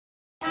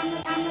What's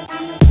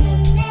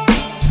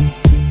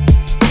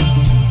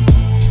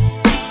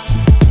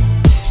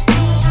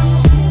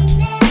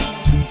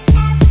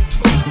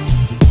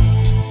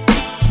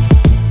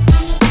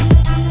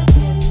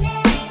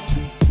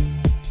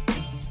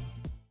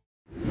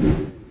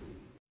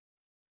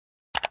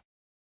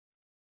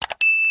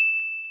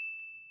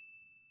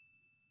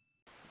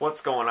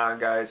going on,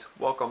 guys?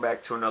 Welcome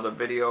back to another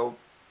video.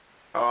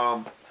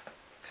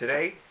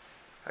 Today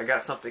I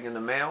got something in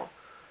the mail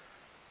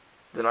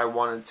that I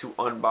wanted to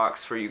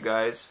unbox for you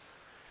guys.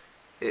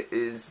 It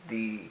is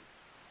the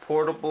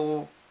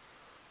Samsung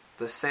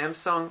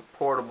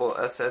portable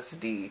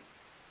SSD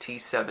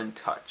T7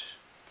 Touch.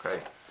 Okay.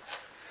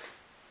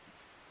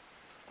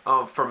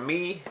 For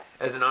me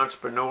as an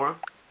entrepreneur,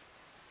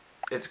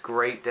 it's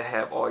great to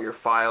have all your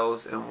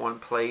files in one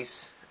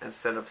place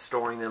instead of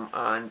storing them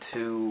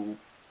onto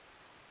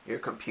your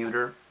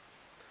computer,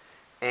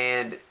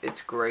 and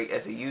it's great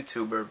as a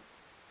YouTuber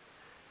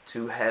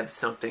to have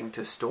something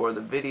to store the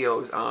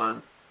videos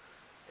on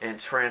and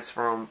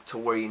transfer them to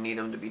where you need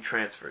them to be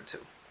transferred to.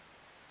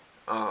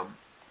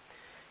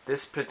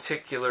 This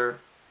particular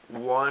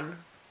one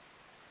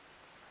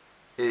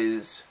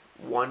is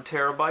 1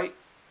 terabyte,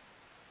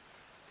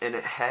 and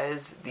it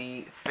has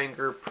the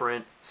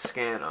fingerprint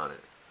scan on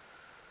it.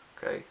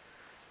 Okay,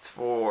 it's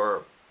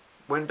for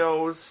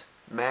Windows,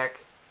 Mac,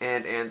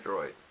 and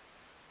Android.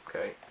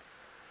 Okay,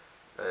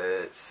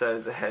 it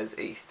says it has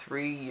a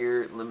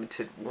 3-year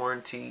limited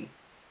warranty.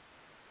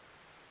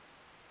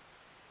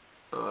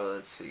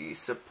 Let's see,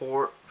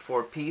 support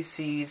for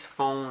PCs,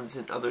 phones,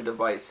 and other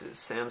devices.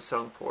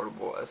 Samsung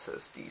portable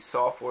SSD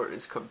software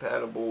is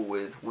compatible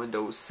with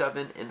Windows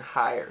 7 and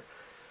higher,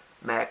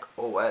 Mac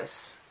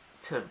OS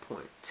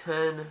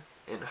 10.10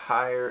 and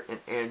higher, and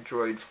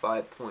Android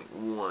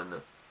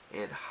 5.1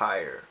 and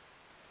higher.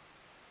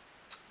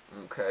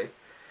 Okay.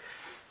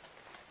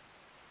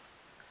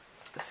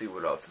 Let's see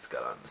what else it's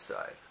got on the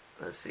side.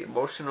 Let's see.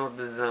 Emotional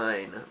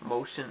design.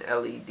 Motion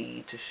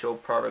LED to show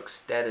product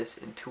status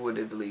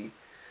intuitively.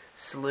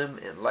 Slim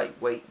and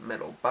lightweight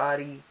metal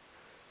body.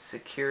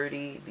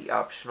 Security. The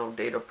optional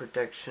data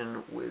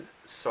protection with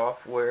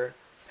software,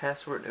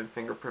 password, and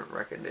fingerprint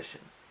recognition.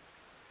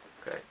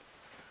 Okay.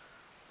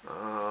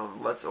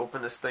 Let's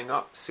open this thing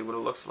up. See what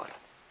it looks like.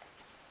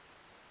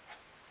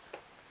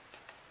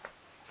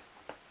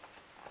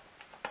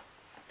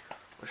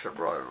 Wish I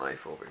brought a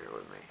knife over here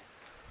with me.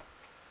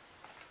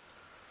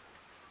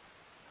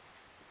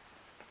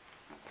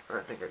 I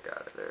think I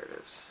got it. There it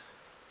is.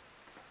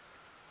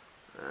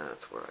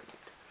 That's what I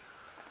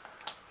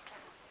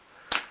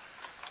need.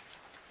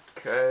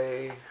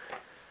 Okay.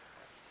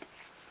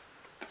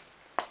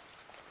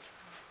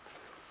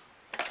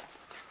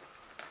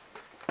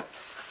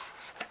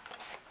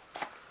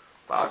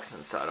 Box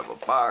inside of a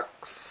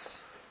box.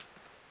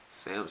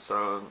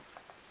 Samsung.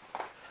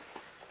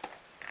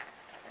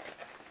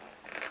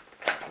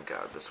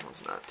 God, this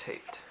one's not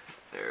taped.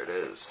 There it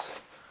is.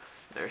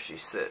 There she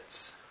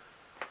sits.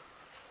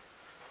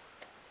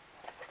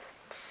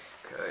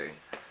 Okay.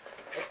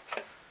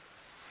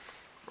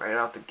 Right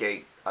out the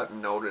gate, I've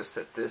noticed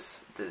that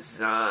this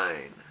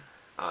design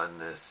on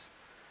this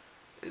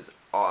is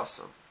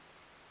awesome.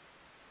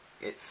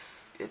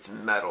 It's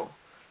metal.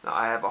 Now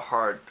I have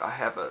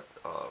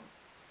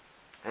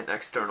an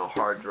external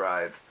hard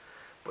drive,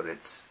 but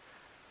it's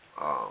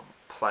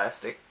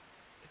plastic.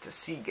 It's a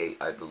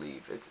Seagate, I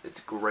believe. It's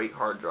a great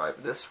hard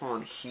drive. This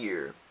one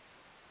here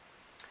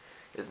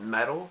is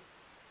metal,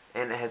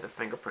 and it has a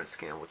fingerprint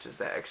scan, which is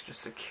that extra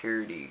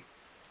security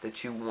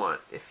that you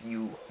want if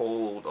you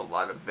hold a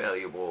lot of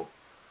valuable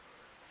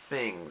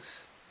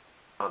things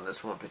on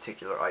this one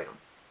particular item.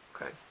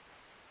 Okay.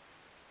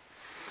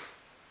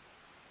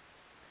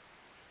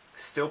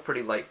 Still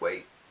pretty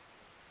lightweight,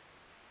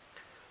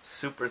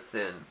 super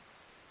thin,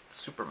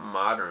 super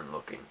modern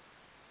looking,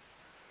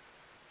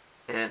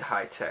 and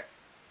high tech.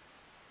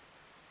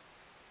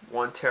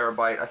 1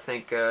 terabyte. I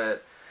think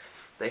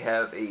they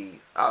have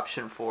a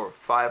option for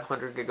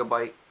 500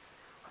 gigabyte,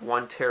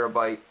 1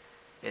 terabyte,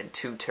 and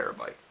 2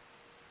 terabyte.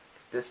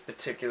 This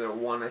particular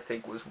one I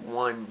think was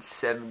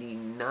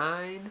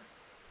 $179,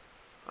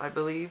 I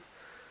believe.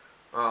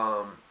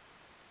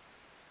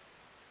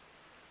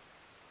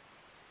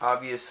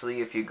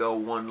 Obviously, if you go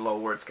one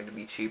lower, it's going to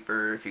be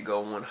cheaper. If you go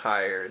one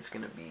higher, it's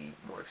going to be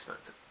more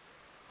expensive.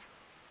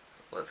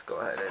 Let's go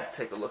ahead and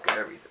take a look at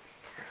everything.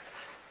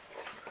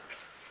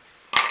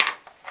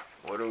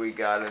 What do we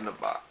got in the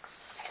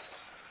box?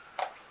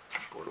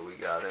 What do we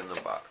got in the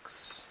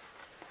box?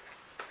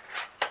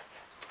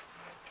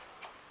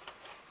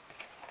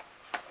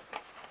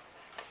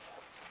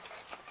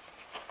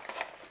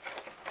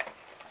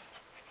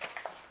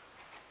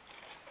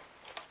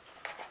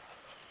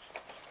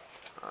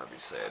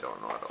 Obviously, I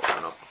don't know how to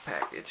open up a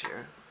package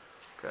here.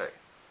 Okay.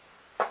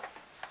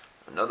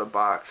 Another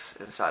box,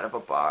 inside of a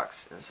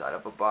box, inside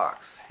of a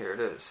box. Here it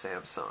is,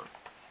 Samsung.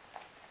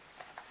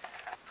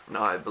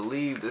 Now, I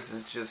believe this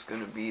is just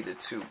going to be the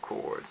 2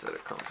 cords that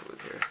it comes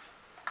with here.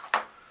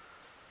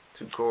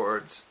 2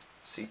 cords,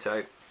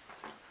 C-type.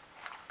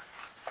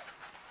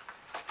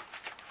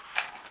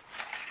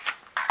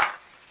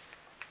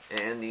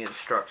 and the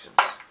instructions.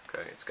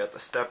 Okay, it's got the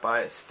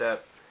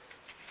step-by-step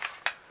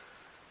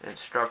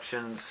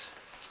instructions,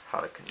 how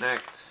to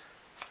connect,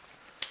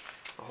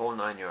 the whole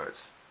 9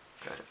 yards.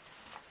 Okay.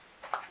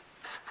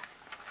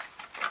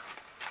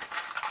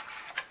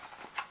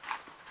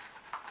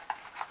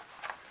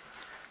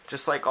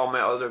 Just like all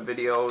my other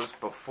videos,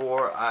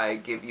 before I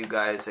give you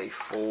guys a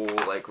full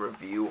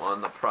review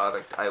on the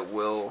product, I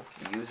will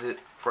use it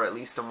for at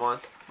least a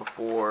month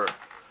before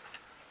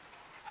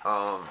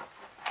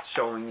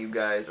showing you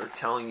guys or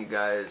telling you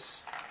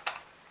guys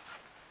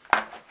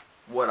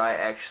what I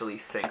actually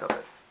think of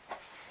it.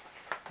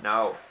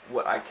 Now,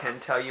 what I can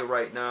tell you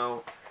right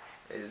now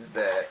is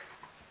that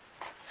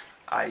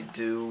I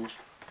do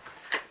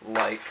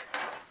like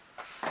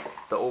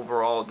the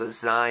overall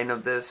design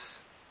of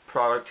this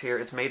product here.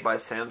 It's made by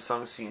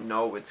Samsung, so you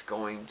know it's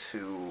going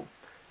to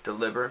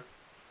deliver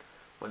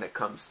when it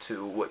comes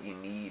to what you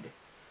need.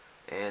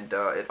 And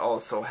it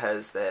also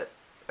has that,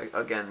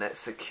 again, that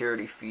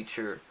security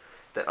feature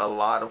that a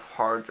lot of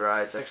hard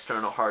drives,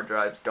 external hard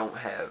drives, don't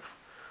have.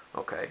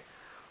 Okay.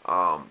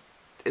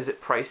 Is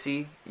it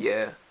pricey?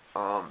 Yeah.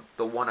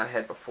 The one I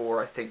had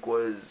before, I think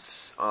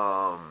was it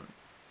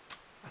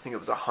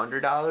was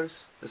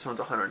 $100. This one's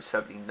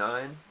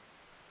 $179.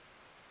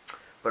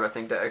 But I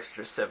think the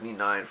extra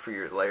 $79 for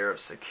your layer of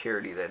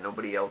security, that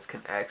nobody else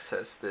can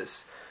access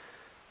this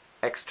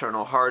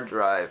external hard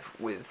drive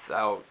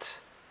without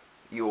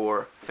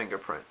your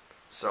fingerprint.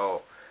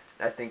 So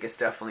I think it's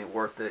definitely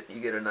worth it.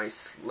 You get a nice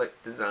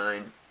slick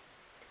design.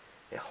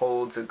 It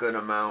holds a good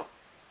amount.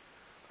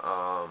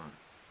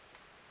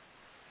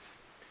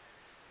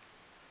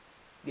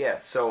 Yeah,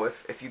 so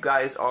if you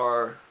guys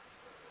are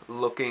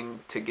looking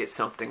to get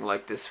something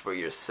like this for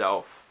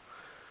yourself,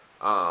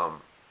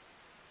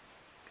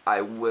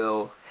 I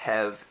will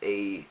have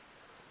a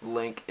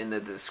link in the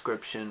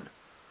description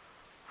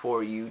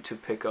for you to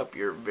pick up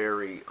your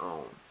very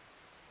own.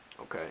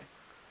 Okay.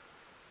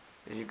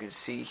 As you can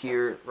see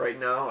here, right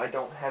now I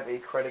don't have a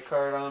credit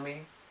card on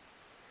me,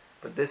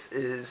 but this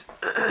is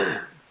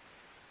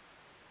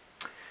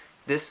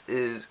this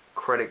is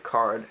credit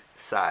card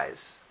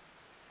size.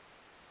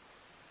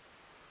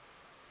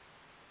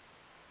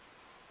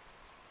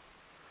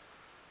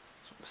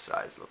 That's what the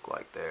size look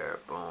like there.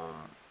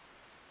 Boom.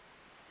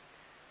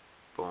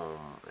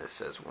 Boom. It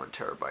says 1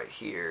 terabyte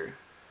here.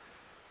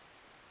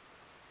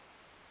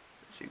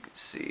 As you can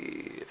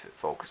see, if it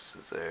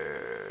focuses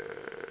there.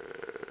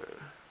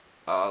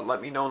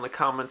 Let me know in the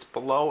comments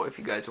below if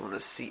you guys want to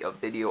see a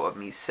video of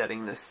me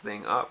setting this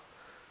thing up.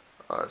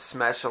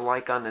 Smash a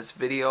like on this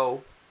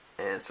video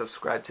and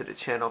subscribe to the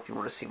channel if you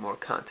want to see more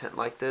content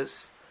like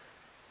this.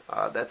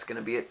 That's going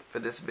to be it for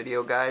this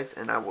video, guys,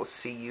 and I will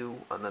see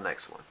you on the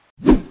next one.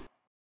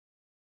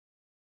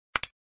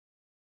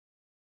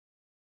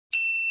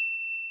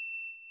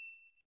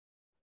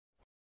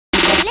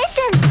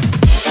 Listen.